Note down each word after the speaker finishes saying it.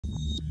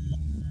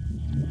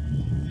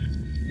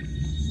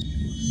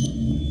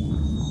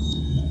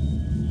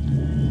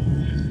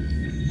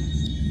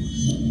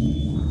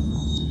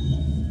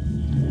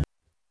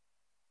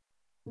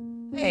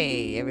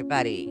Hey,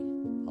 everybody.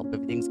 Hope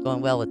everything's going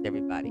well with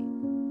everybody.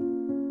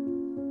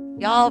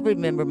 Y'all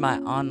remember my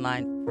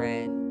online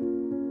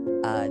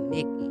friend,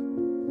 Nikki,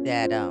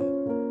 that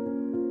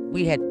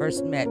we had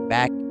first met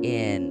back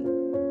in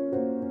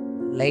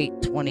late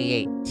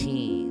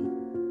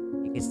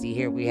 2018. You can see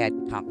here we had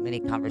many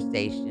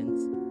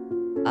conversations.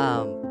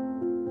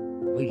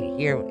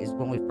 Here is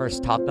when we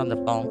first talked on the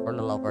phone for a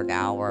little over an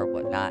hour or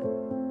whatnot.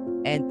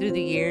 And through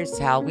the years,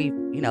 how we've,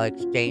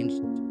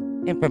 exchanged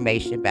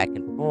information back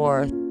and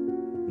forth.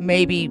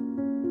 Maybe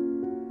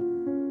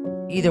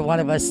either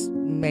one of us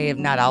may have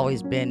not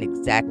always been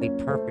exactly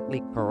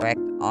perfectly correct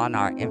on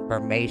our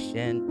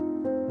information,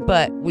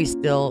 but we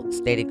still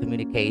stayed in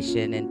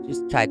communication and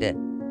just tried to,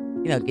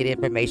 get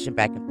information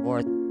back and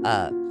forth,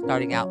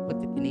 starting out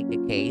with the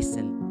Kanika case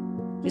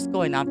and just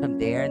going on from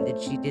there. And then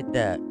she did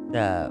the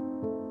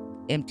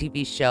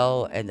MTV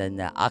show and then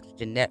the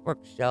Oxygen Network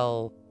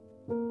show.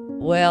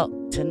 Well,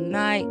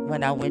 tonight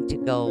when I went to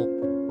go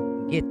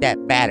get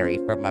that battery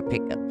for my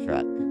pickup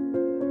truck,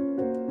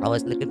 I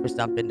was looking for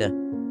something to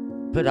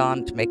put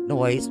on to make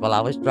noise while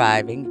I was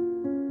driving,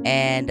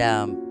 and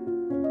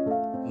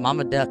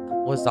Mama Duck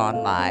was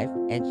on live,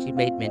 and she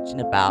made mention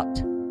about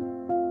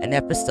an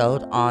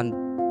episode on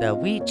the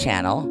Wii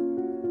channel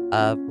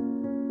of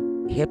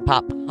Hip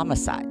Hop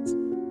Homicides.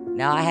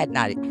 Now, I had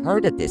not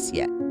heard of this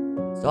yet,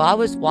 so I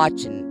was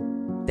watching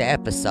the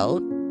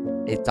episode.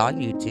 It's on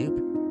YouTube,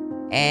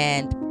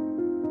 and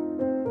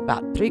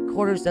about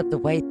 3/4 of the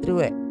way through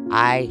it,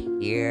 I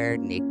hear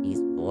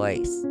Nikki's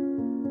voice.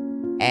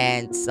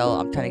 And so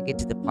I'm trying to get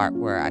to the part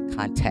where I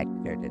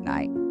contacted her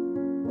tonight.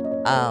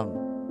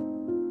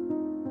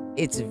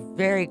 It's a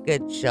very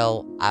good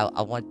show.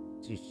 I want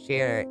to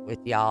share it with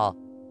y'all.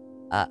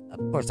 Of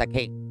course, I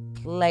can't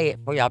play it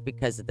for y'all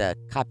because of the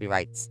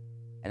copyrights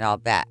and all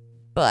that.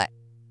 But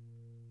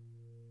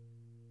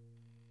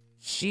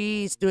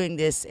she's doing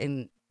this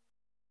in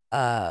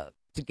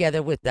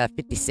together with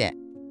 50 Cent,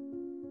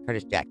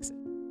 Curtis Jackson.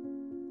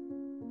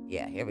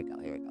 Yeah, here we go.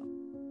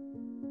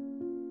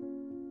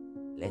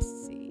 Let's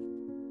see.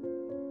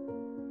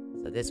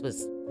 So this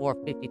was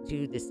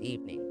 4:52 this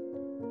evening.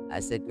 I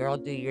said, girl,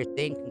 do your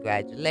thing.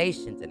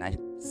 Congratulations. And I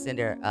sent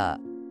her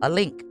a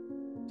link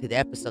to the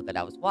episode that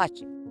I was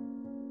watching.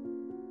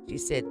 She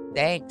said,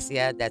 thanks.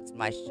 Yeah, that's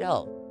my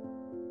show.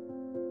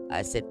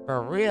 I said,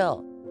 for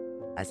real.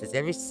 I said,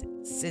 ever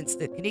since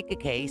the Kanika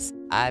case,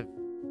 I've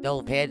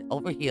dove head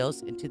over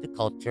heels into the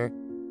culture.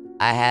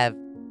 I have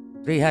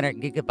 300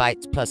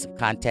 gigabytes plus of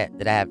content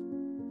that I have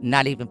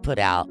not even put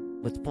out,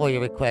 with FOIA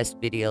requests,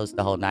 videos,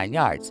 the whole 9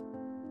 yards.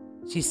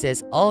 She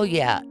says, oh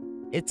yeah,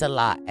 it's a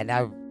lot. And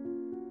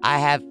I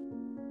have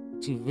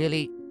to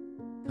really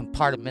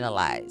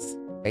compartmentalize,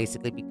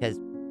 basically, because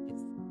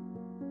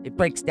it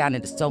breaks down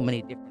into so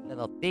many different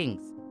little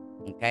things,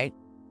 okay?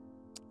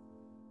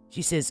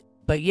 She says,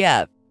 but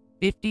yeah,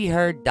 50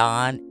 heard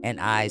Don and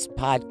I's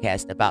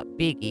podcast about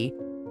Biggie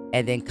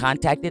and then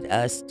contacted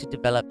us to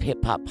develop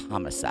Hip Hop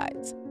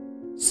Homicides.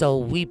 So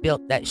we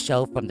built that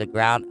show from the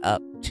ground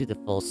up to the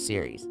full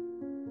series.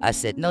 I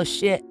said, no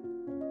shit.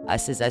 I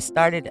says, I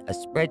started a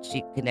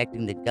spreadsheet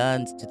connecting the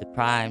guns to the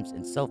crimes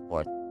and so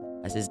forth.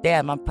 I says,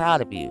 damn, I'm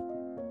proud of you.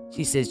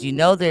 She says,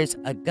 there's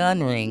a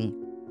gun ring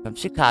from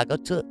Chicago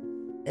to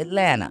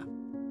Atlanta.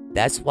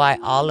 That's why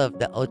all of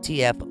the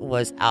OTF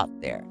was out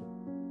there.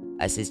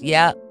 I says,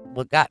 yeah,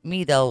 what got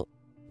me though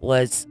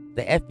was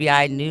the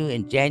FBI knew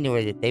in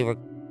January that they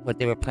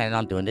were planning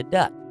on doing to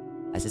Duck.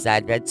 I says, I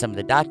had read some of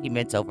the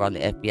documents over on the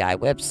FBI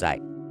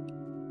website.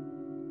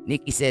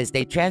 Niki says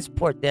they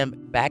transport them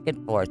back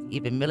and forth.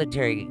 Even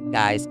military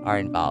guys are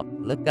involved.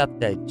 Look up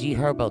the G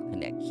Herbo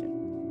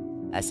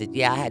connection. I said,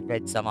 yeah, I had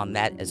read some on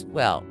that as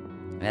well.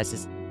 And I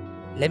says,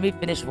 let me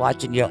finish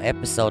watching your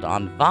episode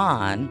on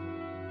Vaughn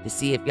to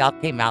see if y'all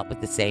came out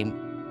with the same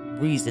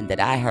reason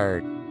that I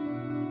heard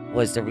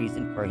was the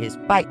reason for his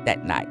fight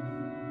that night.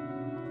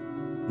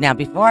 Now,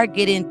 before I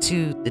get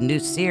into the new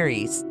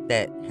series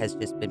that has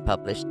just been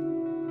published,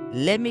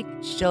 let me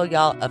show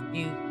y'all a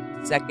few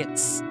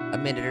seconds, a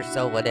minute or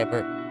so,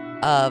 whatever,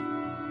 of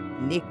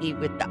Nikki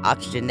with the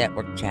Oxygen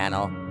Network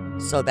channel,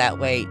 so that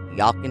way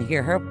y'all can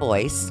hear her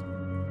voice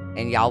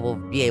and y'all will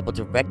be able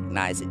to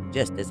recognize it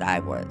just as I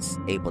was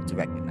able to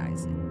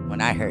recognize it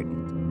when I heard it.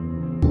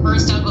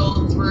 First, I'll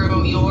go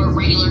through your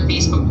regular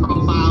Facebook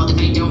profile. If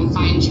I don't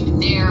find you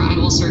there, I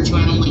will search you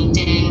on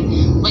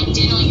LinkedIn.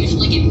 LinkedIn will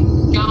usually get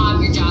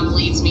job. Your job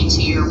leads me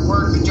to your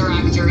work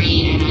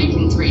directory, and I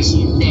can trace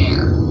you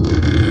there.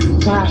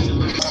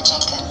 Kanika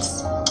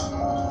Jenkins.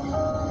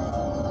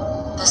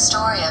 The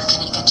story of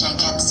Kanika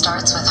Jenkins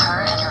starts with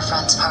her and her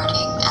friends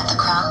partying at the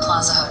Crown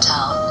Plaza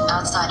Hotel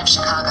outside of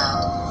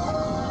Chicago.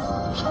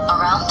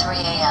 Around 3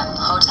 a.m.,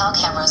 hotel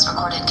cameras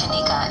recorded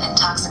Kanika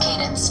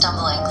intoxicated,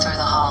 stumbling through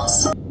the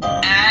halls.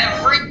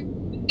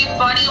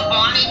 Everybody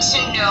wanted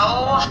to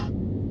know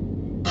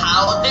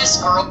how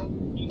this girl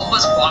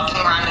was walking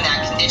around in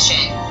that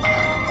condition.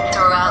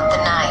 Throughout the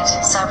night,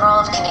 several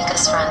of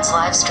Kanika's friends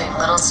live-streamed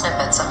little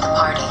snippets of the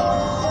party.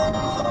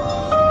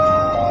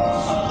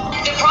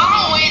 The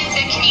problem with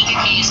the Kanika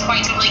case,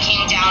 quite simply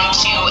came down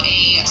to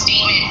a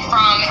statement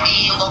from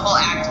a local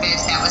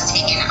activist that was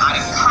taken out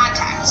of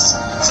context.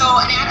 So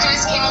an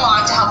activist came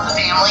along to help the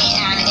family,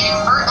 and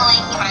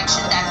inadvertently he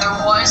mentioned that there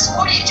was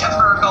footage of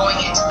her going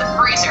into the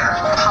freezer.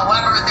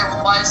 However, there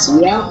was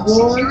no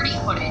security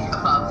footage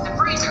above the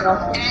freezer.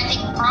 And I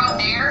think from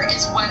there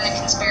is when the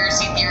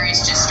conspiracy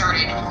theories just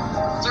started.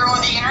 Threw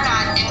the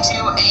internet into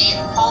a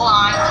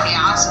full-on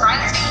chaos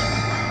frenzy.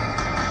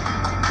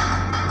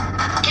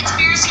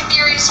 Conspiracy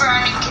theories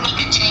surrounding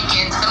Kenneka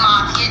Jenkins. The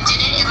mafia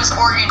did it. It was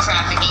organ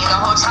trafficking. The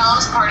hotel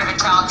was part of a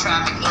child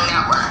trafficking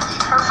network.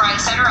 Her friend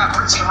set her up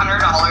for $200.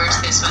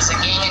 This was a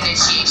gang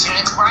initiation.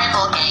 It's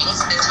rival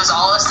gangs. This was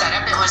all a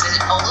setup. It was an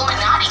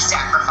Illuminati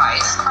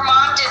sacrifice. Her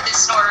mom did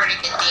this in order to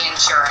get the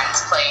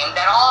insurance claim.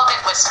 That all of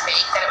it was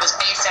fake. That it was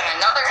based on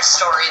another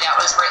story that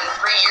was written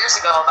 3 years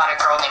ago about a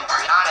girl named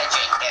Brianna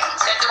Jenkins.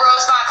 That the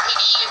Rosemont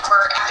PD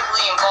were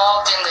actively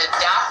involved in the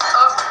death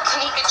of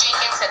Kenneka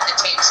Jenkins. That the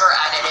tapes were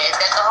edited.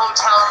 That the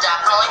hotel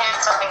definitely had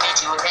something to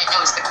do with it. It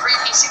was the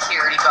creepy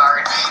security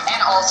guard and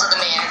also the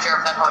manager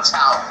of the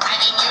hotel. I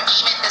mean, you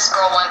name it, this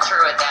girl went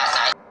through it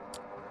that night.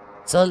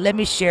 So let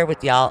me share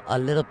with y'all a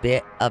little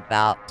bit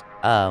about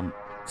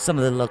some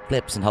of the little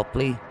clips, and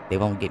hopefully they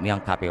won't get me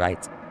on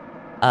copyrights,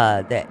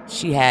 that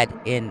she had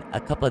in a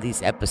couple of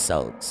these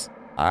episodes.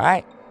 All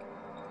right.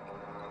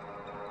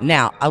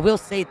 Now, I will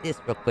say this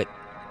real quick.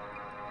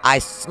 I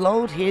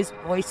slowed his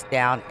voice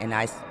down and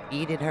I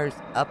speeded hers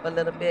up a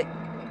little bit.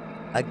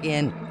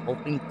 Again,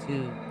 hoping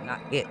to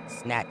not get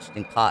snatched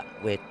and caught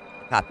with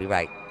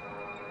copyright.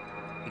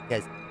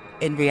 Because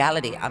in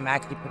reality, I'm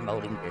actually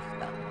promoting their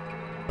stuff.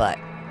 But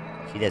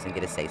she doesn't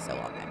get a say-so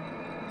on that.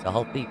 So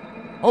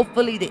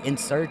hopefully the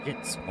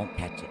insurgents won't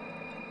catch it.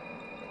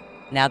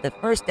 Now, the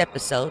first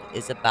episode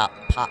is about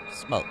Pop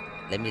Smoke.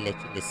 Let me let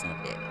you listen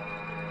a bit.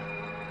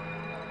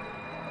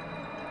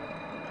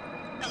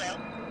 Hello.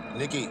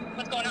 Nikki.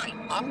 What's going on?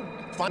 I'm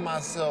finding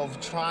myself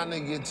trying to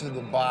get to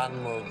the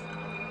bottom of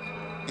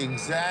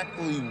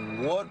exactly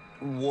what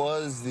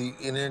was the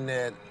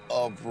internet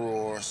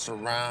uproar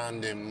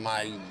surrounding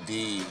Mike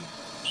D.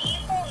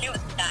 People knew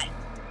that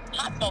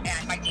Pop Smoke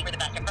and Mike D were the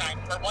best of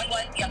friends, where one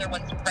was, the other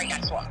was right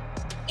next to him.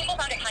 People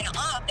found it kind of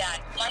odd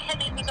that Mike had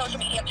made some social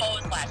media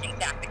posts flashing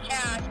Stack the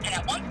Cash, and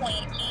at one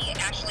point he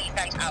actually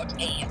sent out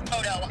a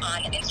photo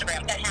on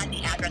Instagram that had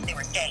the address they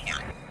were staying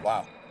at.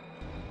 Wow.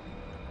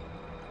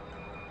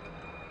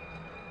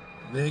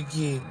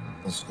 Nikki,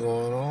 what's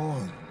going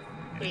on?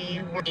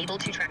 We were able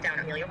to track down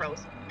Amelia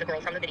Rose, the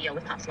girl from the video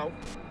with Pop Smoke.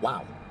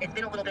 Wow. It's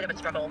been a little bit of a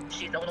struggle.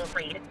 She's a little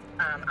afraid.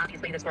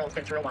 Obviously, this girl's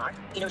been through a lot.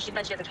 You know, she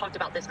said she hasn't talked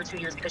about this for 2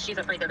 years because she's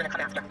afraid they're going to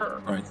come after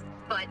her. Right.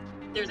 But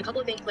there's a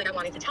couple of things that I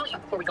wanted to tell you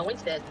before we go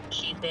into this.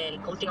 She's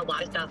been posting a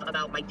lot of stuff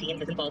about Mike D and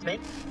his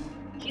involvement.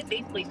 She's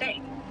basically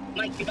saying,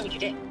 Mike, you know what you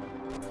did.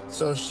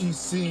 So she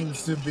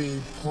seems to be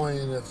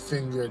pointing a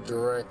finger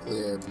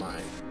directly at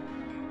Mike.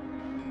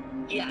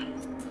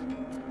 Yes.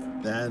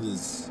 That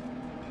is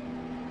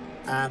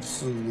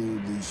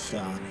absolutely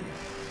shocking.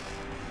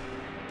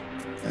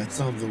 That's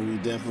something we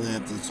definitely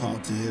have to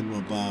talk to him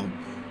about.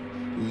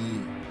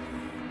 We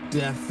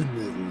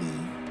definitely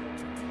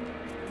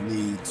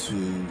need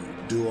to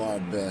do our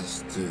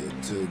best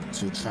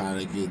to try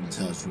to get in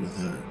touch with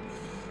her.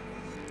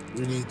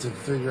 We need to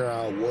figure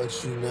out what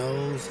she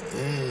knows,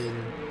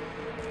 and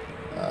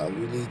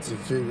we need to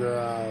figure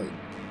out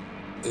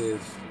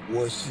if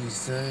what she's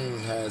saying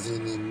has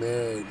any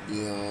merit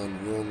beyond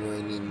rumor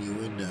and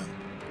innuendo.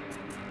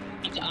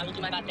 I will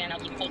do my best, and I'll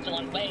keep you posted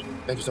along the way.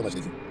 Thank you so much,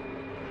 Niki.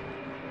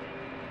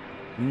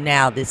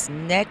 Now, this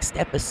next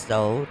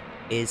episode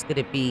is going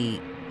to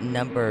be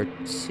number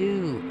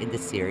 2 in the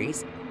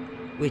series,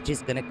 which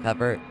is going to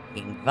cover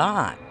King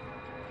Von.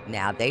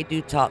 Now, they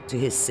do talk to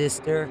his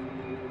sister,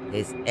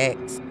 his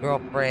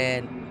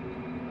ex-girlfriend,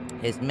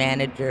 his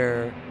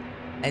manager,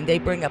 and they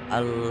bring up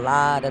a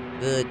lot of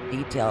good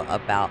detail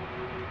about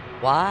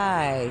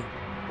why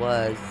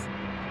was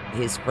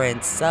his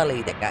friend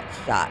Sully that got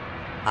shot.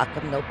 How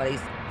come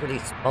nobody's really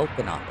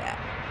spoken on that?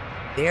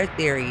 Their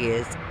theory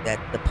is that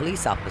the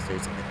police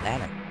officers in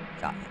Atlanta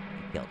shot him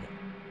and killed him.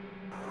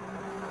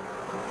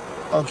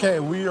 Okay,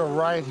 we are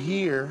right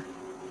here.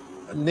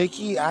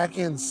 Nikki, I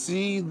can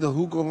see the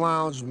Hookah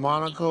Lounge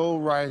Monaco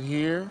right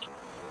here.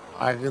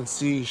 I can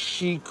see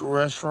Chic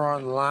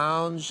Restaurant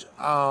Lounge.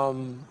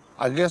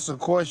 I guess the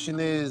question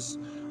is,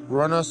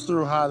 run us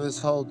through how this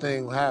whole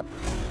thing happened.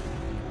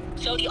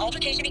 So the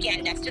altercation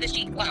began next to the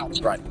Chic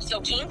Lounge. Right. So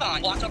King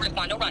Von walked over to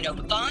Quando Rondo.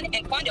 Von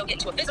and Quando get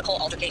into a physical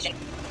altercation,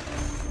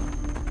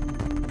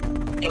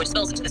 which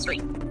spills into the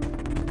street.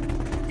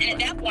 And at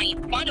that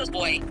point, Quando's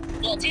boy,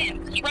 Lil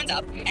Tim, he runs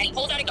up and he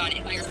pulls out a gun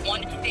and fires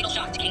one fatal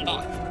shot to King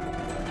Von.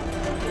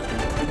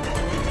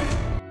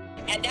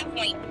 At that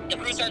point, the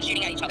crew starts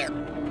shooting at each other.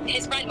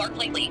 His friend Mark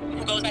Blakely,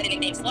 who goes by the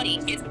nickname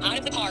Slutty, gets out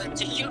of the car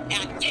to shoot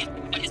at Tim,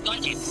 but his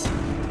gun jams.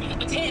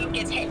 But Tim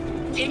gets hit.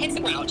 Tim hits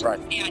the ground, Right.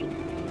 and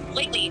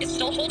Blakely is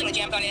still holding the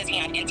jam gun in his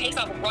hand and takes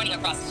off running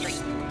across the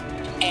street.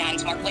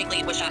 And Mark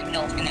Blakely was shot and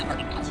killed in that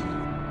parking lot.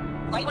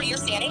 Right where you're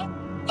standing,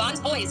 Von's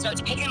boys start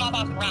to pick him up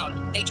off the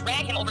ground. They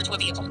drag him over to a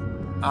vehicle.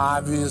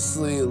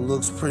 Obviously, it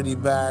looks pretty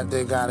bad.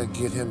 They gotta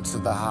get him to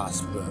the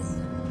hospital.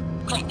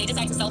 Correct. They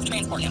decide to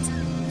self-transport him.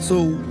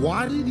 So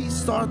why did he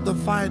start the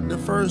fight in the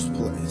first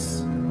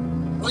place?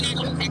 We're not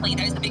sure exactly.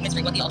 That is the big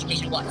mystery what the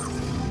altercation was.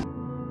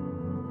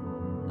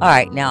 All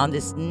right, now on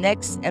this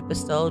next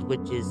episode,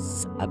 which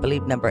is, I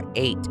believe, number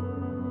 8,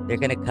 they're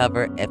going to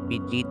cover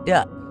FBG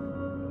Duck.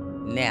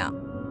 Now,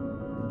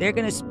 they're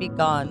going to speak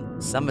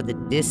on some of the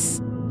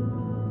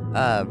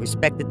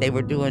disrespect that they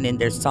were doing in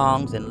their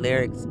songs and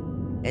lyrics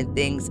and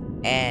things,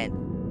 and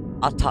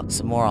I'll talk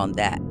some more on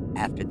that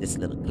after this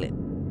little clip.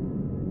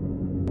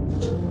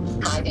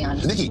 Hi, Dan.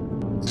 Niki,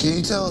 can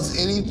you tell us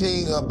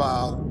anything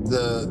about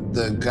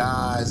the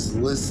guys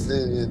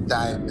listed in the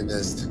indictment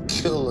as the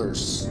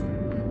killers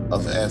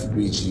of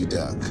FBG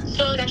Duck?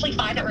 So there's actually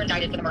 5 that were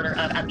indicted for the murder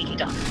of FBG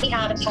Duck. We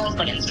have Charles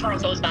Liggins.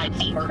 Charles goes by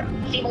C. Murda.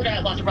 C.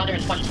 Murda lost a brother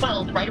in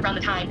 2012, right around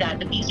the time that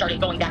the beef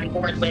started going back and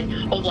forth with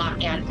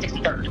Oblock and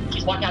 63rd.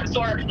 She's walking out of the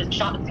store, he was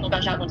shot with a single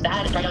gunshot wound to the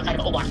head right outside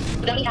of Oblock.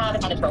 But then we have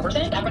Thomas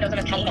Roberson. Everyone knows him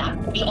as Kenny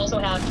Mac. We also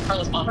have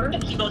Carlos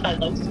Offord. He goes by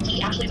Los.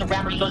 He actually is a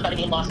rapper. He goes by the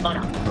name Lost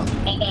Mono.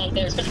 And then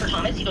there's Christopher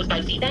Thomas. He goes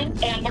by Z-Thing.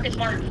 And Marcus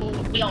Smart, who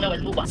we all know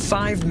as Muwa.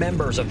 5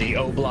 members of the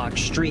Oblock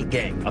Street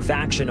Gang, a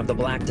faction of the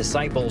Black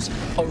Disciples,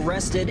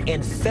 arrested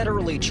and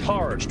federally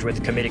charged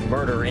with committing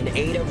murder in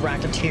aid of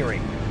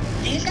racketeering.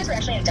 These guys were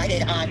actually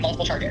indicted on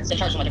multiple charges. They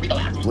charged them with the RICO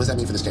Act. What does that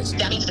mean for this case?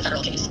 That means it's a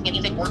federal case. It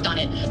means they've worked on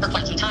it for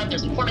quite some time.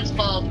 There's informants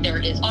involved, there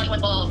is audio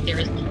involved, there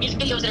is music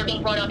videos that are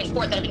being brought up in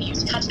court that have been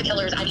used to touch the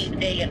killers. I mean,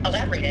 they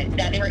elaborated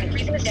that they were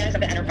increasing the status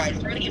of the enterprise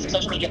through the use of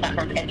social media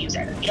platforms and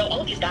music. You know,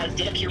 all of these guys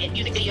did appear in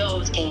music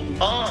videos, in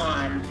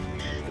Bond.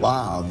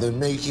 Wow, they're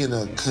making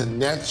a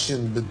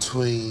connection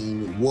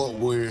between what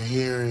we're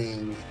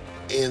hearing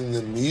in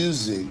the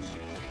music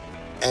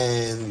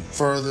and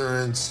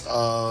furtherance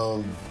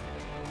of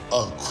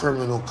a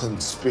criminal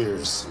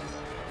conspiracy.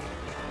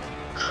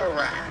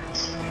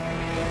 Correct.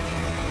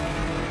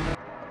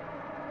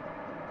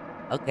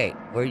 Okay,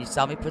 where you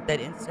saw me put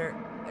that insert,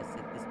 I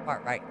said this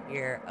part right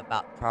here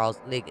about Charles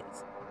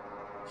Liggins.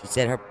 She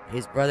said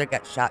his brother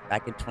got shot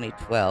back in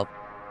 2012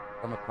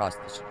 from across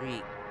the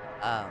street.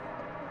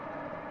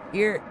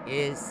 Here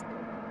is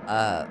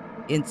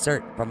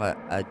insert from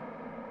a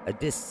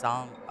diss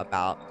song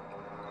about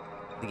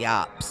the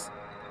ops.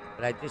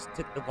 But I just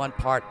took the one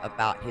part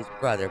about his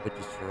brother, which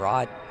is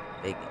Sherrod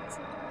Liggins.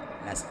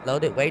 And I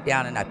slowed it way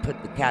down and I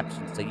put the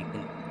caption so you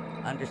can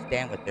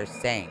understand what they're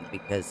saying,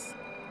 because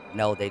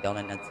no, they don't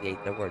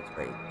enunciate their words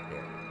very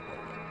clearly.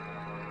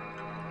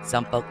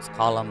 Some folks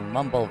call them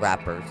mumble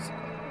rappers.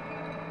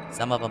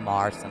 Some of them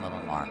are, some of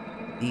them aren't.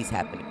 These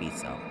happen to be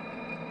so.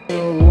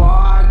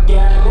 I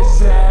got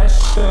his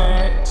ass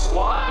stacked.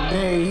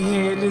 They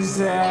hit his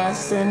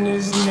ass and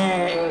his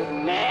neck.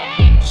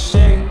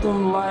 Shake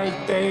them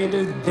like they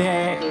the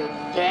dead.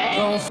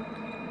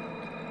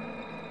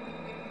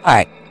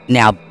 Alright,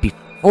 now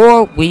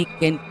before we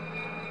can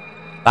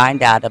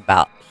find out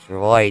about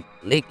Sherrod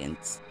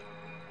Liggins,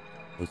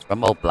 who's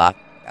from Oblock,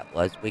 that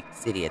was Wick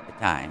City at the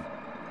time,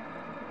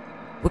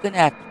 we're going to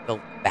have to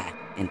go back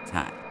in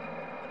time.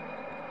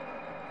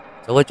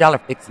 So what y'all are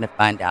fixing to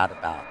find out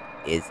about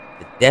is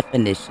the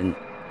definition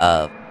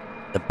of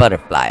the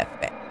butterfly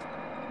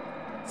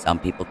effect. Some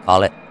people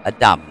call it a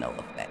domino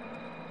effect.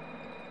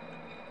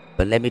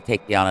 But let me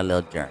take you on a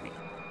little journey,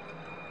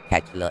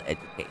 catch a little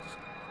education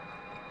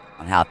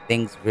on how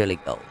things really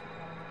go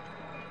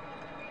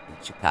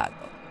in Chicago.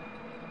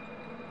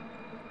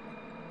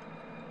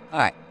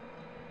 Alright.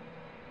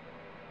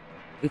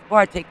 Before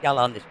I take y'all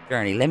on this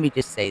journey, let me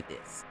just say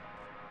this.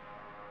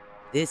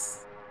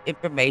 This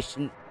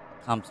information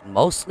comes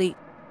mostly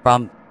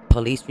from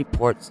police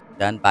reports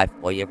done by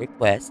FOIA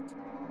request.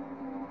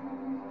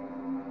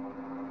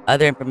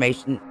 Other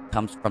information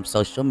comes from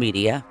social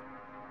media.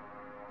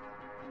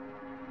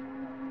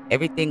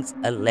 Everything's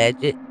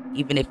alleged,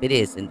 even if it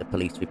is in the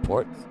police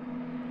reports.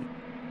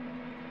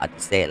 I'll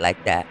just say it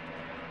like that.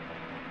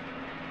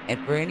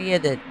 And for any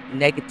of the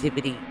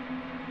negativity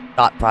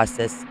thought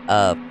process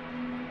of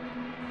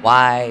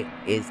why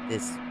is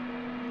this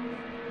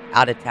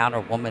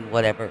out-of-towner woman,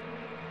 whatever,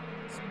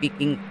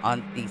 speaking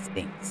on these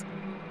things?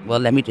 Well,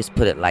 let me just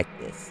put it like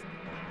this.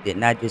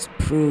 Didn't I just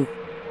prove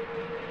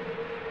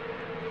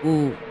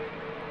who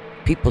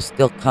people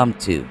still come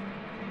to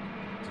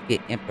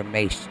get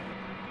information,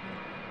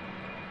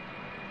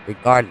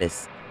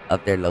 regardless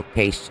of their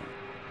location,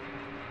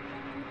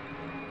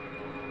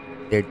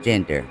 their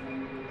gender,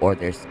 or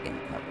their skin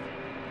color?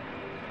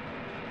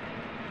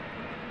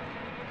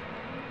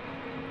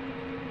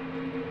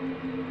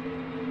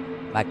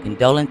 My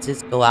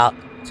condolences go out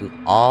to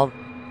all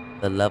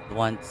the loved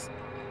ones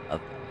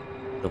of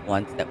the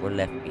ones that were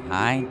left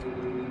behind.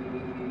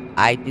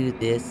 I do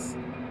this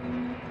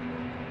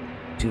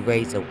to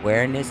raise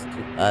awareness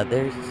to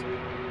others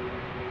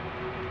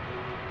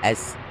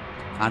as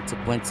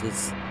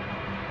consequences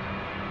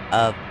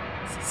of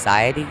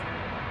society,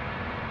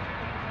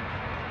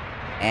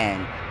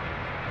 and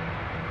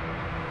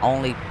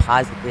only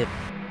positive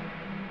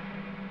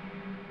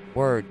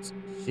words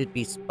should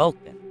be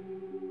spoken.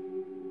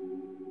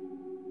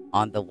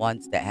 on the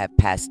ones that have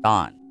passed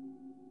on.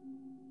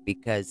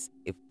 Because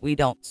if we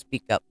don't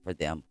speak up for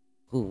them,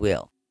 who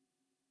will?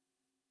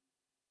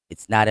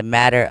 It's not a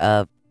matter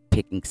of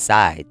picking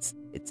sides.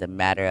 It's a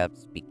matter of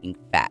speaking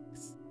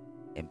facts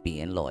and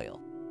being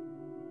loyal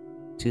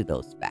to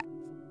those facts.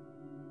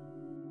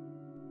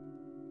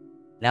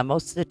 Now,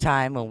 most of the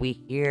time when we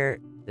hear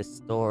the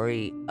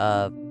story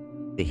of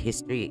the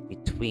history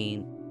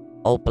between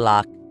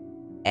Oblock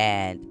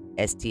and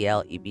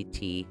STL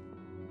EBT,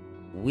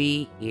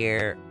 we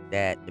hear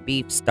that the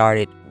beef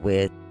started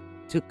with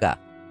Tuka.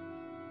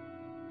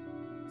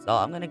 So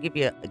I'm going to give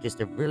you just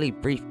a really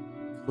brief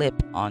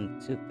clip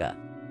on Tuka.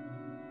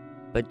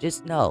 But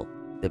just know,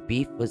 the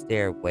beef was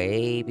there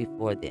way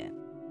before then.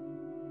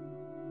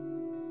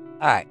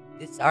 Alright,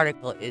 this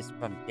article is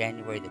from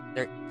January the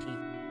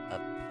 13th of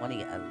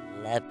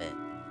 2011.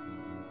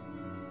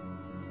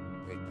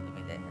 Wait, let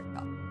me let her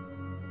talk.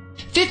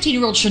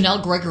 15-year-old Chanel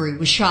Gregory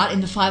was shot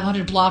in the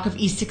 500 block of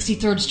East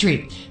 63rd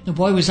Street. The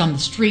boy was on the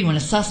street when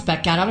a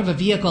suspect got out of a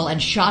vehicle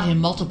and shot him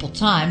multiple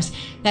times.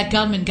 That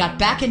gunman got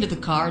back into the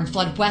car and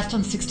fled west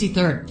on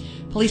 63rd.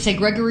 Police say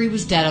Gregory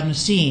was dead on the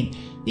scene.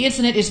 The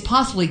incident is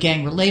possibly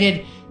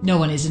gang-related. No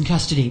one is in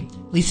custody.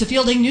 Lisa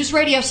Fielding, News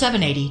Radio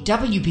 780,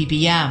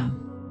 WPBM.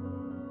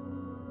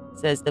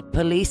 Says the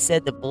police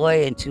said the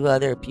boy and two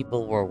other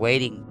people were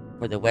waiting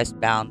for the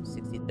westbound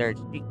 63rd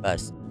Street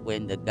bus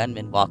when the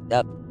gunman walked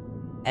up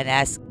and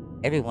asked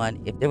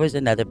everyone if there was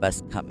another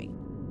bus coming.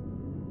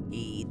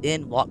 He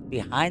then walked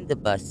behind the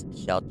bus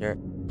shelter,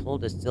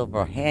 pulled a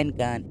silver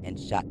handgun, and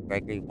shot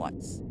Gregory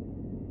once.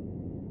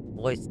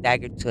 The boy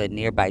staggered to a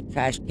nearby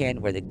trash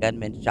can where the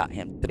gunman shot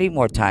him 3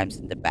 more times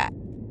in the back.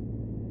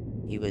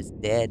 He was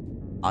dead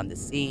on the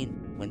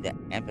scene when the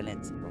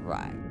ambulance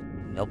arrived.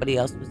 Nobody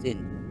else was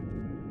injured.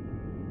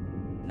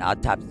 An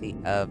autopsy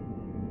of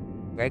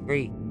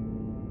Gregory,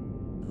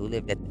 who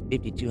lived at the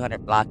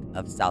 5200 block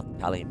of South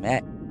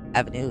Calumet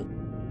Avenue,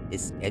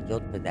 is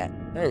scheduled for that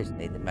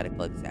Thursday, the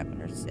medical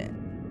examiner said.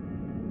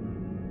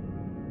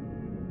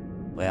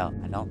 Well,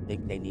 I don't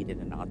think they needed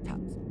an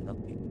autopsy, but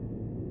okay.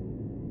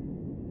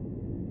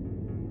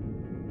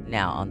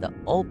 Now, on the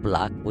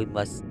Oblock, we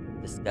must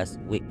discuss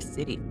Wick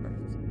City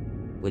first,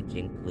 which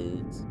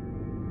includes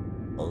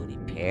Odie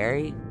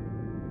Perry,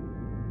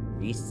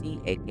 Reese,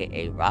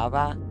 aka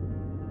Rara,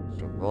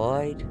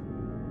 Sheroyd,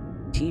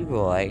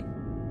 T-Roy,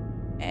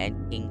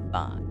 and King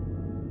Von.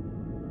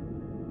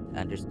 To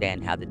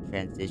understand how the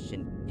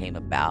transition came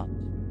about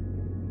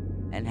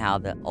and how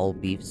the old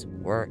beefs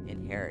were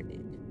inherited.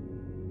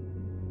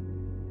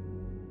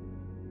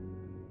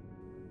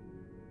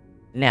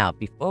 Now,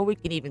 before we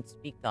can even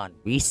speak on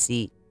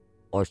Reese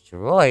or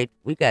Sheroyd,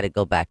 we got to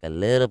go back a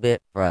little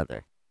bit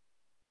further.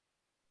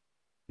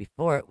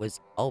 Before it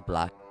was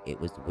Oblock, it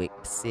was Wick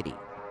City.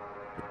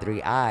 The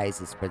 3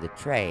 eyes is for the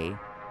tray,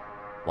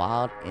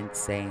 wild,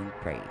 insane,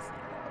 crazy.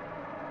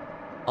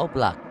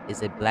 Oblock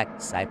is a black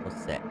disciple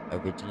set,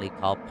 originally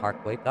called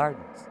Parkway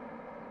Gardens,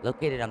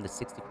 located on the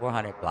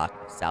 6400 block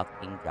of South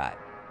King Drive,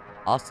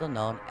 also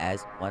known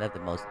as one of the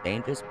most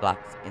dangerous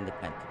blocks in the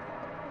country.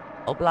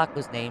 Oblock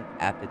was named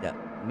after the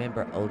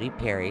member Odie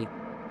Perry,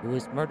 who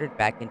was murdered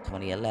back in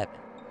 2011.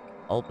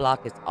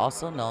 Oblock is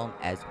also known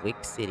as Wick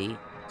City,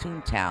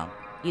 Toontown,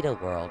 Keto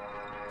World,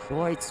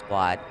 Troy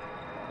Squad,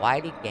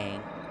 Whitey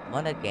Gang,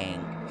 Mona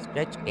Gang,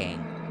 Stretch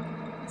Gang,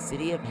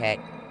 City of Heck,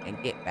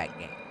 and Get Back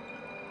Gang,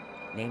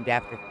 named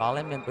after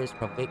fallen members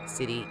from Wick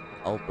City,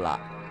 Oblock.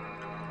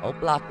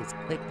 Oblock is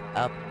clicked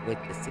up with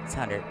the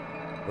 600,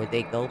 where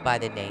they go by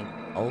the name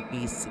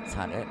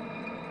OB600.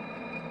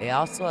 They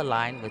also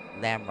align with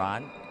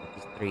Lamron,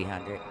 which is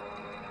 300,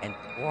 and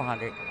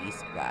 400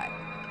 East Drive.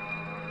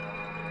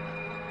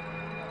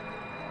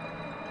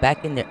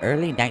 Back in the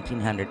early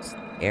 1900s,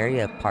 the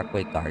area of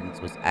Parkway Gardens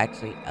was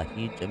actually a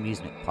huge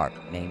amusement park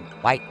named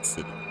White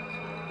City,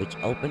 which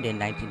opened in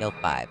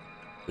 1905,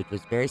 which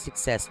was very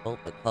successful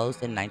but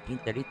closed in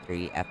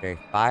 1933 after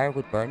a fire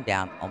would burn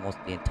down almost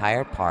the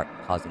entire park,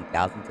 causing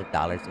thousands of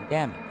dollars in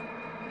damage.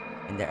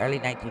 In the early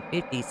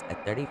 1950s, a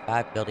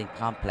 35-building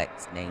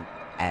complex named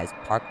as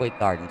Parkway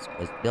Gardens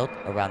was built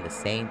around the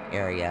same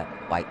area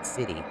White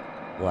City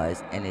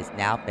was and is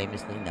now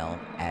famously known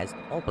as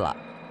Oblock.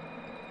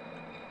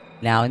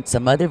 Now, in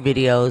some other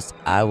videos,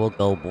 I will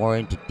go more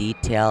into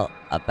detail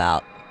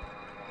about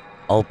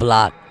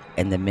Oblock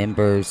and the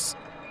members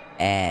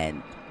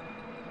and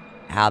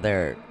how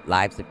their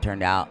lives have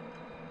turned out.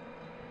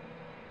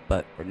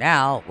 But for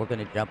now, we're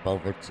going to jump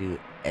over to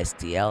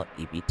STL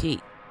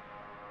EBT.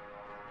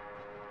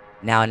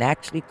 Now, in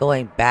actually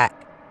going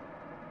back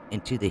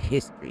into the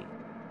history,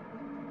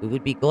 we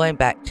would be going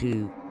back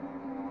to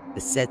the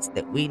sets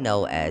that we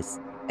know as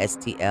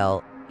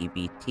STL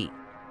EBT.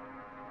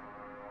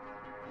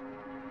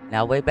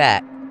 Now, way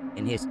back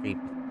in history,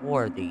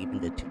 before even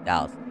the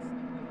 2000s,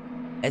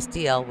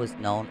 STL was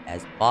known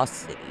as Boss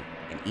City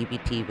and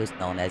EBT was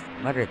known as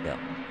Murderville.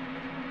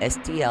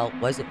 STL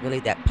wasn't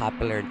really that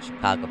popular in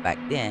Chicago back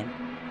then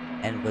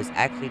and was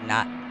actually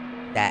not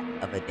that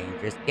of a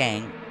dangerous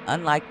gang,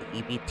 unlike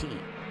the EBT,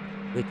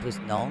 which was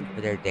known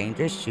for their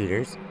dangerous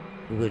shooters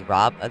who would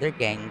rob other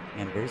gang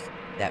members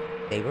that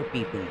they were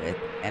beefing with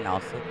and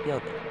also kill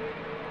them.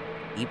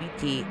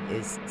 EBT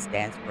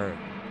stands for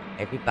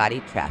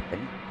Everybody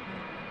Trapping.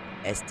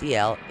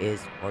 STL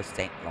is for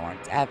St.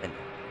 Lawrence Avenue.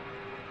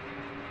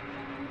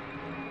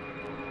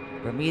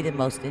 For me, the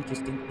most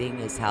interesting thing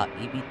is how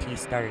EBT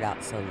started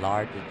out so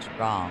large and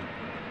strong,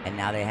 and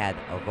now they had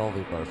a role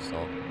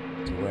reversal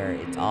to where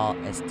it's all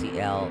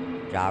STL,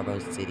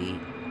 Jaro City,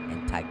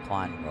 and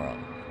Taekwon World.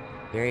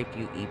 Very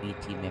few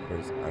EBT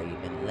members are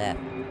even left.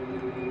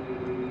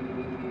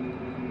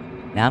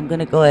 Now I'm going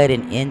to go ahead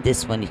and end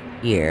this one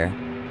here,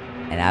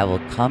 and I will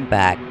come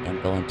back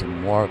and go into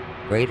more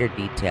greater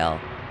detail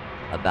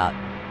about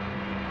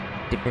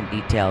different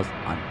details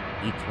on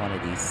each one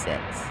of these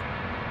sets.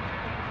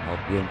 Hope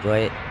you enjoy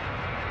it.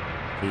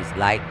 Please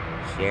like,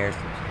 share,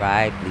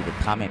 subscribe, leave a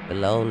comment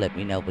below. Let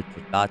me know what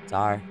your thoughts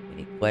are.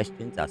 Any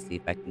questions, I'll see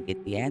if I can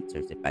get the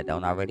answers if I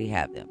don't already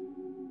have them.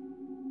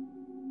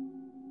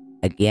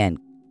 Again,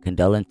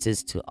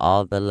 condolences to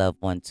all the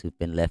loved ones who've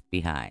been left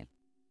behind.